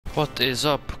What is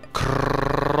up,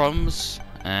 crumbs?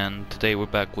 And today we're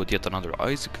back with yet another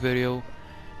Isaac video,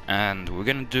 and we're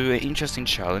gonna do an interesting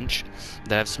challenge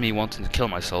that has me wanting to kill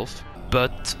myself.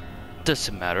 But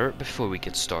doesn't matter. Before we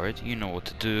get started, you know what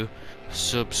to do.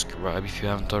 Subscribe if you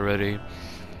haven't already.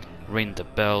 Ring the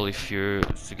bell if you're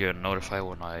to get notified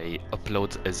when I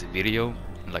upload a video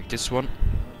like this one.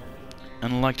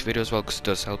 And like the video as well, because it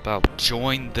does help out.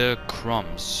 Join the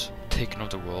crumbs, taking over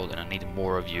the world, and I need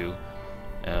more of you.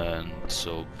 And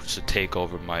so to take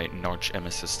over my arch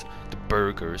nemesis, the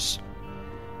burgers.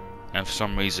 And for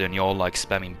some reason you all like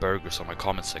spamming burgers on my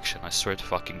comment section. I swear to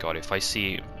fucking god, if I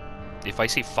see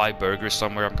 5 burgers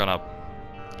somewhere, I'm gonna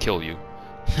kill you.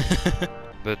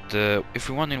 But if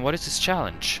you're wondering what is this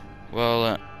challenge,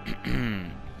 well,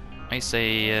 I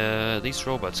say these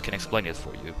robots can explain it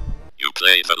for you. You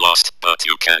play the Lost, but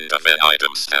you can evade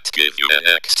items that give you an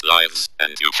X lives,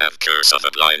 and you have Curse of the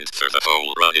Blind for the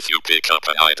whole run. If you pick up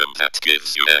an item that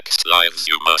gives you X lives,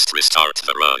 you must restart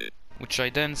the run. Which I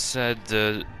then said,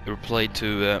 replied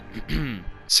to,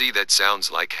 See, that sounds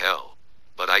like hell,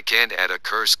 but I can't add a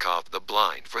Curse of the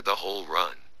Blind for the whole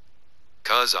run.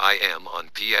 'Cause I am on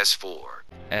PS4.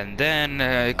 And then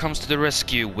it comes to the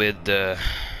rescue with,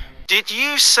 Did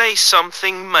you say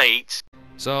something, mate?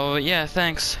 So yeah,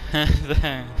 thanks.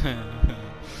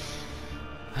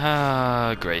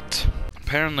 Great.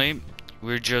 Apparently,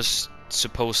 we're just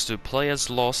supposed to play as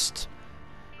Lost,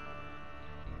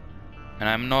 and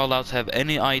I'm not allowed to have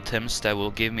any items that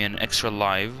will give me an extra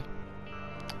life.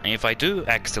 And if I do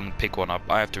accidentally pick one up,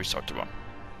 I have to restart the run.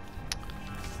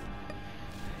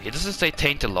 It doesn't say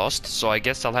Tainted Lost, so I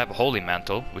guess I'll have a Holy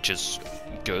Mantle, which is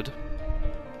good.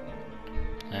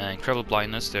 Incredible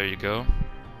Blindness, there you go.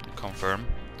 Confirm.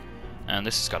 And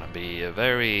this is gonna be a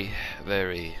very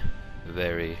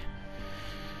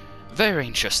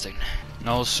interesting. And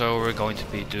also we're going to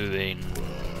be doing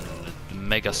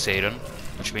Mega Satan,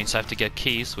 which means I have to get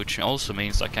keys, which also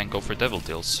means I can't go for devil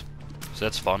deals. So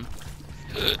that's fun.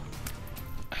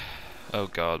 Oh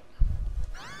god.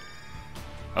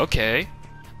 Okay.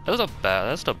 That's not bad,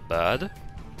 that's not bad.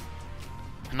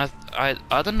 And I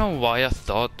don't know why I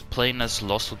thought playing as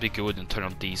Lost would be good in turn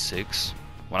on D6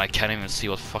 when I can't even see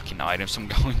what fucking items I'm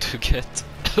going to get.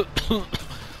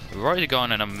 We've already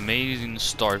gotten an amazing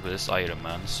start with this item,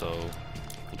 man, so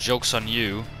joke's on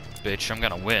you, bitch, I'm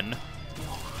gonna win.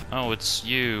 Oh, it's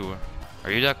you.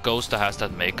 Are you that ghost that has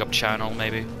that makeup channel,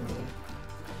 maybe?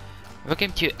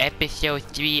 Welcome to episode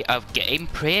 3 of Getting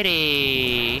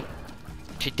Pretty!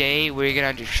 Today we're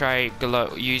gonna try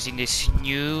using this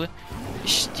new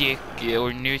stick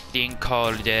or new thing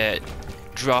called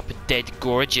Drop Dead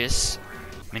Gorgeous.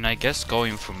 I mean, I guess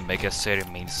going for Mega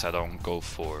Satan means I don't go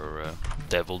for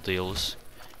devil deals,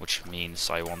 which means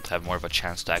I won't have more of a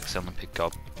chance to accidentally pick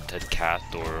up Dead Cat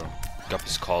or pick up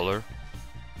his collar.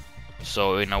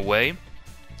 So in a way,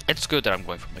 it's good that I'm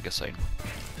going for Mega Satan.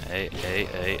 There you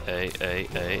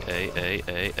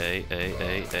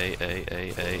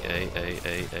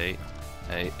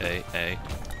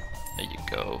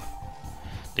go.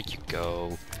 There you go.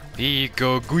 There you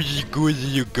go. Goody goody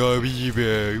you go,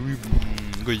 baby.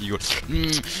 Goody go.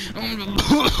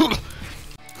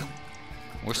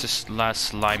 Where's this last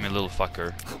slimy little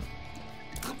fucker?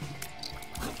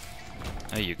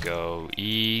 There you go.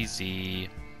 Easy.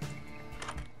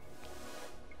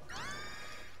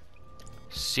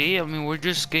 See, I mean, we're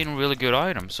just getting really good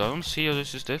items, so I don't see how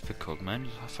this is difficult, man.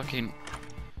 Fucking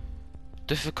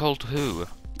difficult who?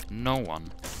 No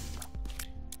one.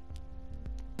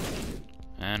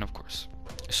 And of course,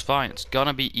 it's fine. It's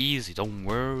gonna be easy. Don't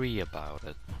worry about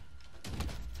it.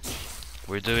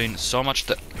 We're doing so much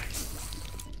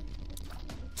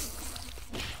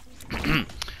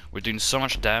we're doing so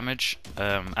much damage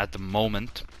at the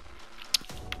moment.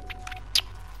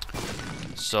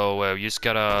 So you just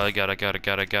gotta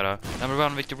number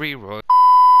 1 victory road.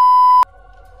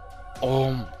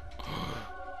 Oh,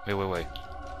 wait.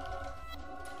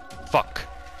 Fuck.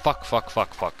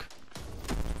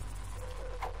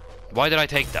 Why did I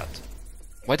take that?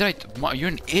 Why did I? You're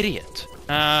an idiot.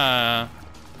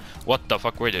 What the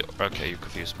fuck were you? Okay, you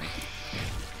confused me.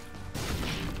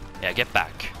 Yeah, get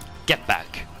back. Get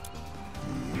back.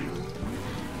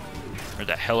 Where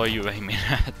the hell are you aiming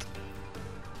at?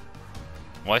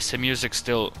 Why is the music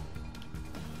still...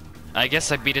 I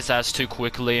guess I beat his ass too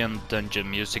quickly and then the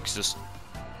music's just...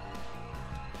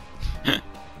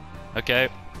 Okay.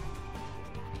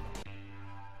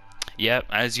 Yeah,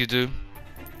 as you do.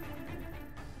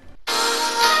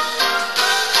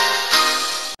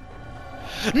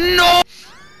 No!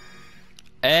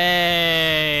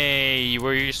 Hey!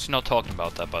 We're just not talking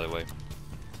about that, by the way.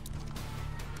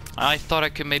 I thought I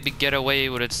could maybe get away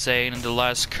with it saying the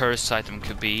last curse item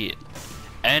could be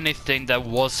anything that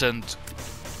wasn't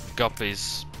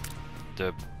Guppy's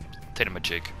the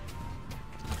thingamajig.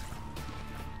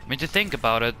 I mean, to think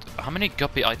about it, how many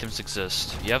Guppy items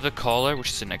exist? You have the collar, which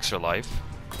is an extra life.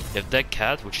 You have dead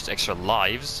cat, which is extra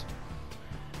lives.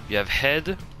 You have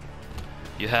head.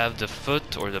 You have the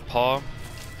foot or the paw.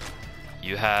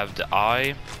 You have the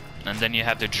eye, and then you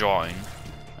have the drawing.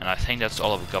 And I think that's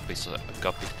all of Guppy's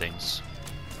Guppy things.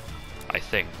 I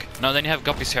think. No, then you have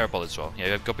Guppy's hairball as well. Yeah,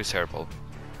 you have Guppy's hairball.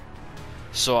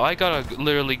 So I got a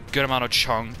literally good amount of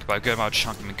chunk. By good amount of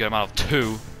chunk, I mean good amount of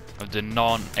 2 of the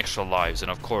non-extra lives,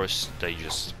 and of course they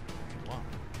just. Wow.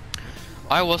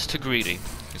 I was too greedy,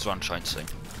 is what I'm trying to say,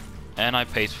 and I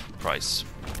paid the price.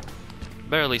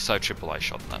 Barely side triple eye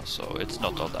shot now, so it's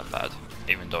not all that bad,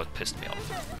 even though it pissed me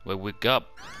off. What we got?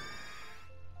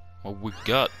 What we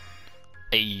got?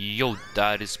 Hey yo,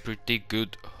 that is pretty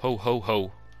good. Ho ho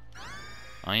ho.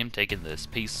 I am taking this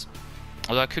piece.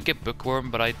 Although I could get bookworm,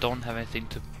 but I don't have anything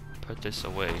to put this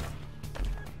away.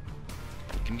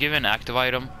 Can give me an active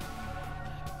item.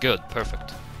 Good,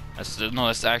 perfect. No,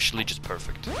 that's actually just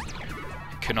perfect.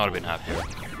 Could not have been happier.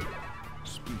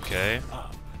 Okay.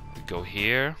 We go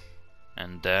here.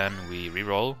 And then we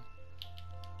reroll.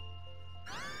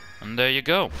 And there you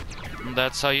go. And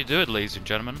that's how you do it, ladies and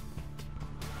gentlemen.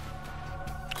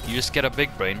 You just get a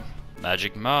big brain.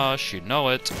 Magic mush, you know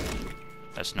it.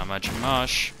 That's not magic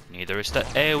mush. Neither is that.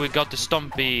 Hey, we got the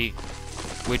Stumpy.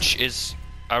 Which is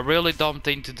a really dumb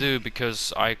thing to do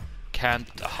because I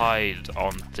can't hide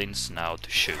on things now to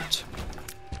shoot.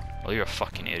 Well, you're a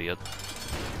fucking idiot.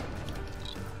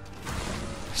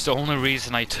 It's the only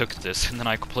reason I took this, and then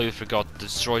I completely forgot. It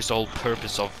destroys the whole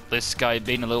purpose of this guy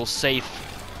being a little safe.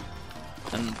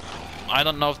 And I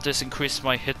don't know if this increased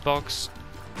my hitbox.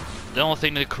 The only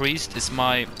thing that increased is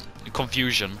my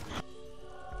confusion.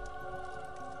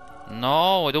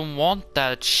 No, I don't want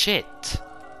that shit.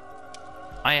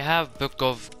 I have Book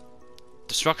of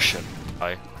Destruction.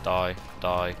 Die, die,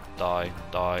 die, die,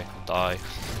 die, die.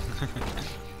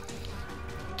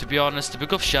 To be honest, the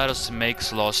Book of Shadows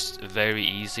makes Lost very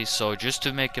easy, so just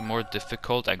to make it more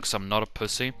difficult, and because I'm not a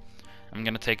pussy, I'm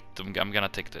gonna take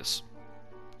this.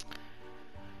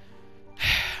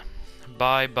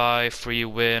 Bye bye, free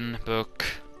win, book.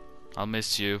 I'll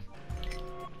miss you.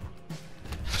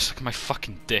 Suck my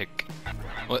fucking dick.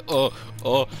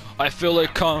 Oh, I feel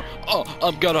like I'm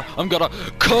gonna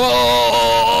come.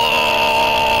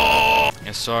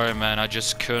 Yeah, sorry man, I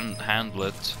just couldn't handle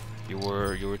it. You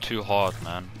were too hot,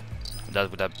 man.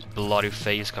 With that bloody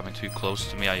face coming too close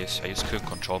to me, I just couldn't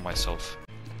control myself.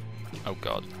 Oh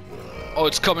god. Oh,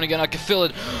 it's coming again, I can feel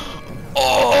it.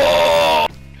 Oh!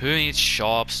 Who needs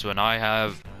shops when I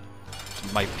have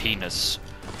my penis?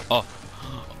 Oh.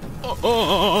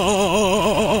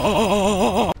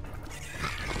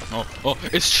 Oh,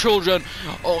 it's children!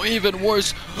 Oh, even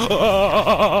worse!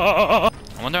 I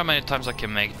wonder how many times I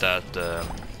can make that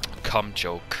cum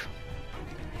joke.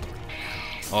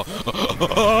 Oh.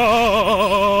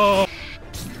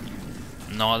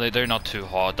 No, they're not too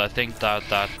hot. I think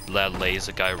that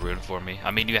laser guy ruined for me.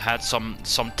 I mean, you had some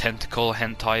tentacle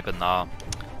hentai, but nah,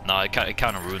 it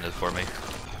kind of ruined it for me.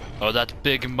 Oh, that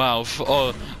big mouth!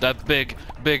 Oh, that big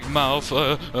mouth!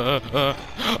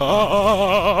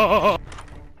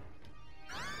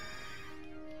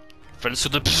 Friends to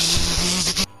the.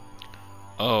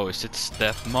 Oh, is it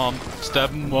stepmom?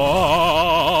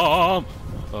 Stepmom!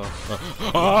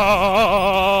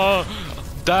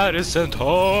 Dad isn't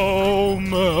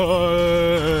home.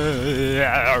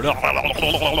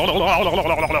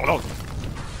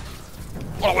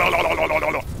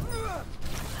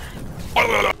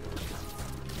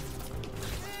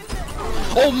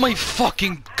 Oh my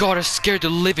fucking god, it scared the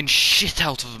living shit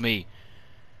out of me.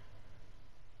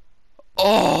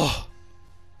 Oh.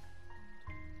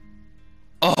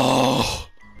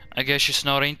 I guess she's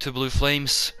not into blue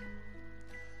flames.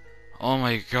 Oh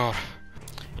my god.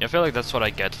 Yeah, I feel like that's what I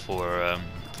get for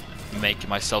making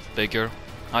myself bigger.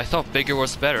 I thought bigger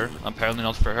was better, apparently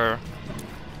not for her.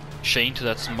 Shane to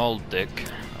that small dick.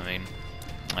 I mean,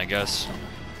 I guess.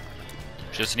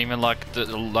 She doesn't even like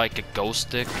a ghost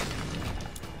dick.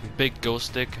 Big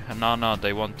ghost dick. And no,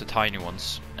 they want the tiny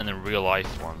ones. And the real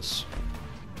life ones.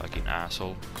 Fucking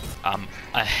asshole. I'm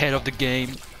ahead of the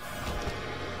game.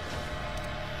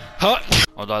 Huh?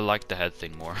 Although I like the head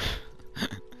thing more.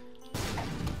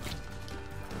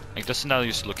 Like, doesn't that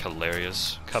used to look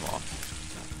hilarious? Come on.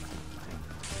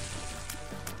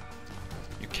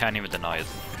 You can't even deny it.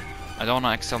 I don't want to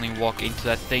accidentally walk into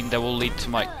that thing that will lead to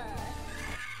my...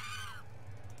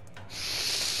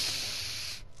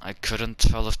 I couldn't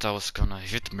tell if that was gonna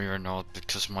hit me or not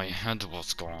because my head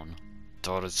was gone.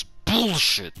 That is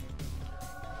bullshit.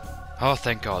 Oh,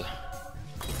 thank God.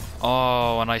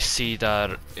 Oh, when I see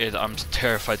that, I'm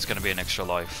terrified it's gonna be an extra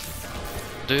life.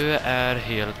 Du är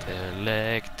helt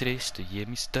elektrisk, du ger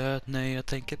mig stöd när jag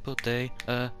tänker på dig.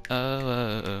 And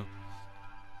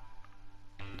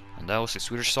that was a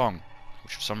Swedish song,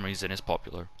 which for some reason is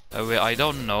popular. I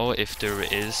don't know if there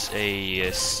is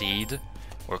a seed,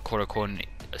 or quote-unquote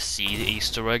a seed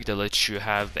Easter egg that lets you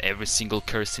have every single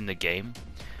curse in the game,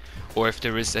 or if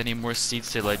there is any more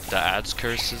seeds that adds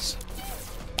curses,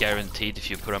 guaranteed if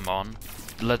you put them on.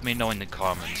 Let me know in the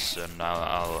comments, and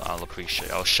I'll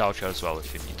appreciate. I'll shout you as well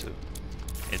if you need to.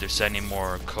 If there's any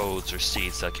more codes or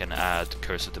seeds that can add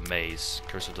Curse of the Maze,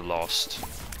 Curse of the Lost,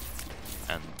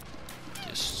 and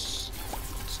just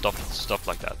stuff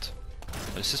like that.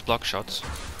 Is this block shots?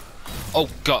 Oh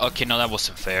God! Okay, no, that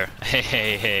wasn't fair.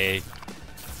 Hey.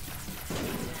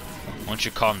 Why don't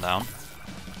you calm down?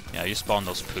 Yeah, you spawn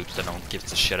those poops that no one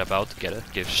gives a shit about. Get it?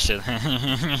 Give shit.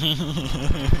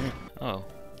 Oh.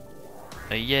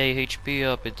 Yay, HP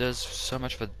up, it does so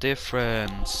much of a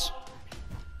difference.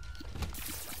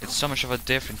 It's so much of a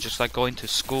difference, just like going to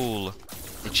school.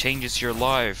 It changes your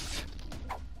life.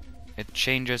 It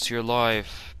changes your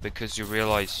life because you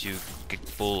realize you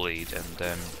get bullied and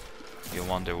then you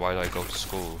wonder, why do I go to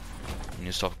school? And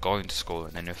you stop going to school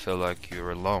and then you feel like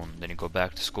you're alone. Then you go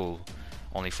back to school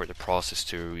only for the process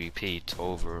to repeat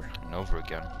over and over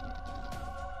again.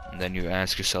 And then you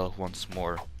ask yourself once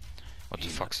more, what the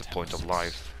fuck's the point of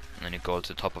life? And then you go to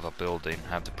the top of a building,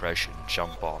 have depression,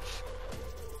 jump off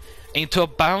into a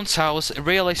bounce house and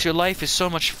realize your life is so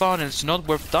much fun and it's not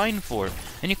worth dying for.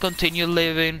 And you continue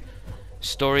living.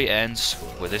 Story ends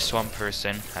with this one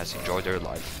person has enjoyed their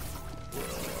life.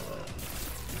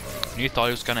 And you thought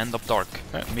it was gonna end up dark.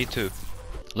 Me too.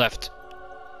 Left.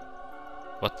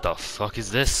 What the fuck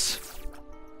is this?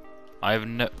 I have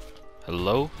no...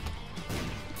 Hello?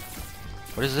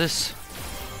 What is this?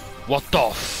 What the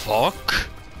fuck?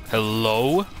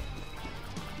 Hello?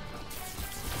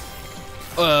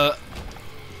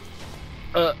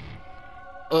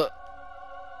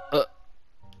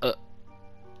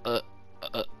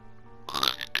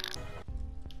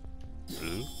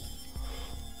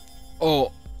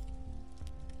 Oh.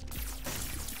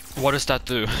 What does that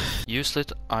do? Useless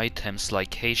items like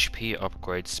HP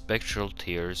upgrades, spectral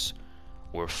tears,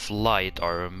 or flight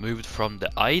are removed from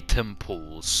the item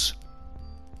pools.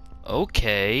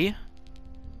 Okay.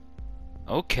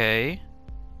 Okay.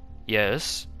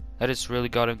 Yes. That is really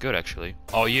goddamn good, actually.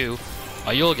 Oh, you'll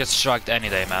get struck any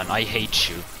day, man. I hate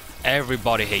you.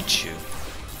 Everybody hates you.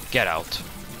 Get out.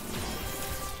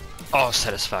 Oh,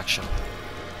 satisfaction.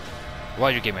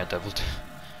 Why'd you give me a devil deal?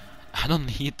 I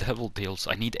don't need devil deals.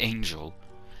 I need angel.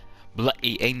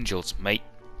 Bloody angels, mate.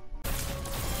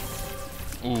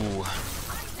 Ooh.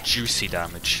 Juicy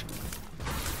damage.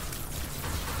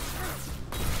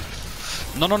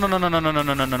 No, we're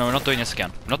not doing this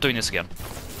again. We're not doing this again.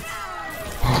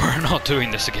 We're not doing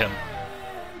this again.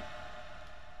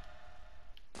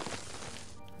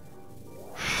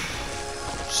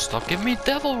 Stop giving me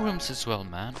devil rooms as well,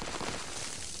 man.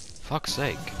 Fuck's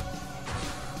sake.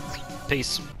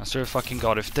 Peace. I swear to fucking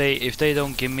God, if they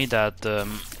don't give me that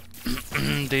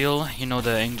deal, you know,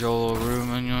 the angel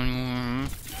room,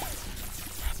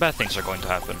 bad things are going to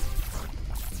happen.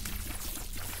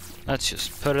 Let's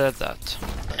just put it at that.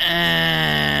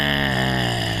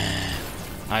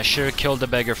 I sure killed the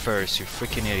beggar first, you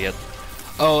freaking idiot.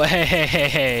 Oh,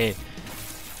 hey.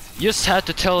 Just had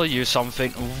to tell you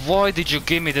something. Why did you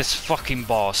give me this fucking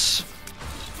boss?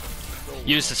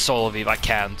 Use the soul of Eve. I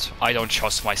can't. I don't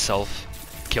trust myself.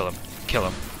 Kill him. Kill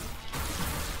him.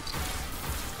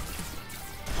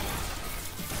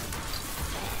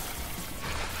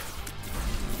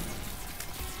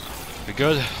 We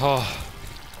good? Oh.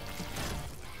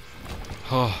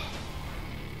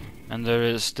 And there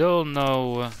is still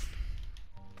no...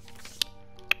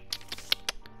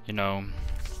 You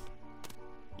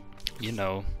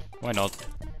know, why not?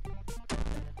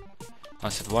 I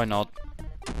said why not?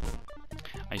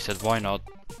 I said why not?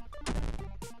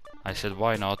 I said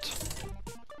why not?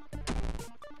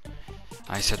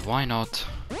 I said why not?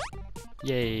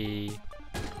 Yay!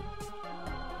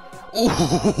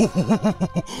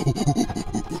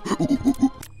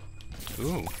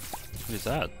 Ooh, what is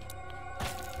that?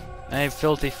 Hey,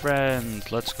 filthy friend,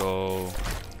 let's go.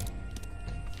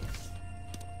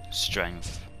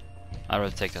 Strength. I'd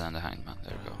rather take that on the hangman.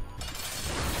 There we go.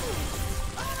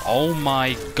 Oh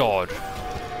my God!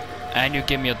 And you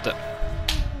give me a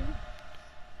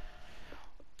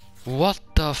what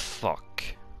the fuck?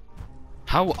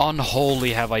 How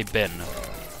unholy have I been?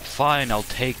 Fine, I'll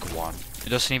take one. It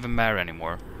doesn't even matter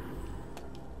anymore.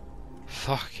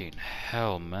 Fucking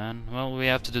hell, man. Well, we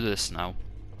have to do this now.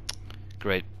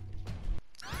 Great.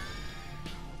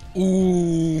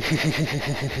 Ooh.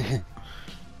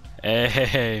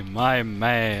 Hey, my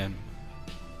man.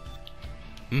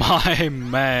 My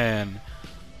man.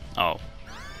 Oh.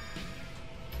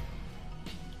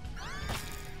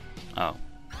 Oh.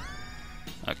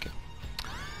 Okay.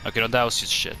 Okay, no, that was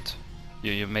just shit.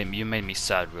 You made me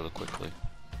sad really quickly.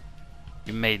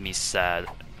 You made me sad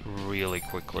really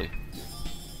quickly.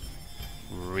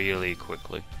 Really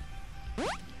quickly.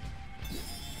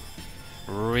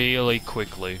 Really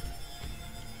quickly.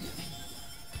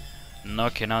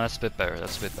 Okay, now that's a bit better.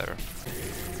 That's a bit better.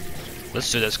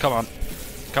 Let's do this. Come on.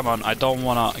 Come on. I don't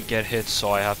wanna get hit,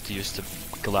 so I have to use the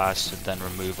glass to then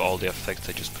remove all the effects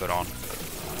I just put on.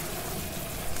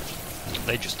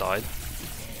 They just died.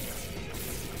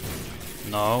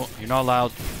 No, you're not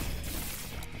allowed.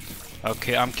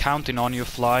 Okay, I'm counting on you,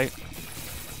 Fly.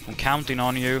 I'm counting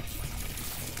on you.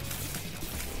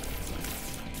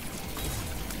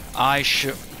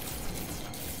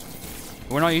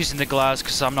 We're not using the glass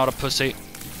because I'm not a pussy.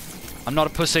 I'm not a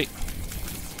pussy.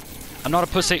 I'm not a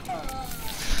pussy.